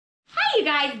you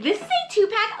guys, this is a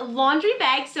 2-pack laundry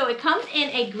bag, so it comes in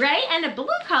a gray and a blue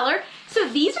color. So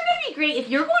these are going to be great if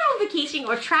you're going on vacation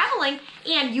or traveling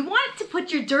and you want to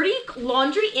put your dirty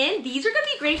laundry in. These are going to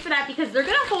be great for that because they're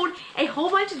going to hold a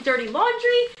whole bunch of dirty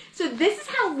laundry. So this is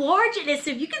how large it is. So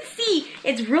you can see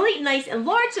it's really nice and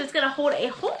large, so it's going to hold a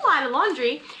whole lot of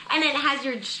laundry. And then it has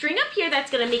your string up here that's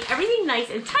going to make everything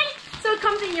nice and tight. So it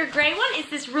comes in your gray one.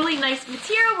 It's this really nice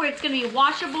material where it's going to be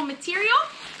washable material.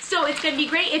 So it's going to be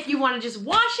great if you want to just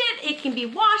wash it. It can be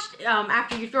washed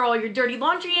after you throw all your dirty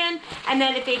laundry in. And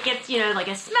then if it gets, you know, like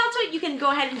a smell to it, you can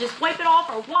go ahead and just wipe it off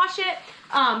or wash it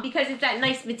because it's that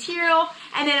nice material.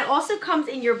 And then it also comes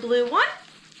in your blue one.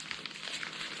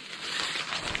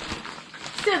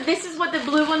 So this is what the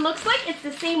blue one looks like. It's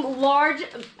the same large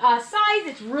size.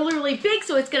 It's really, really big,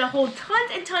 so it's going to hold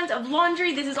tons and tons of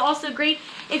laundry. This is also great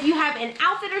if you have an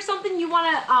outfit or something you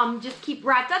want to just keep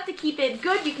wrapped up to keep it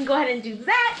good. You can go ahead and do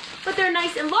that, but they're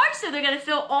nice and large, so they're going to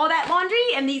fill all that laundry,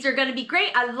 and these are going to be great.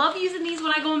 I love using these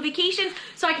when I go on vacation,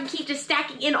 so I can keep just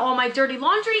stacking in all my dirty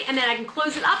laundry, and then I can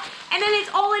close it up, and then it's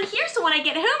all in here, so when I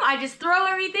get home, I just throw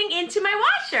everything into my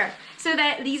washer. So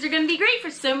that these are going to be great for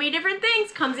so many different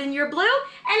things. Comes in your blue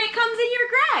and it comes in your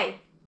gray.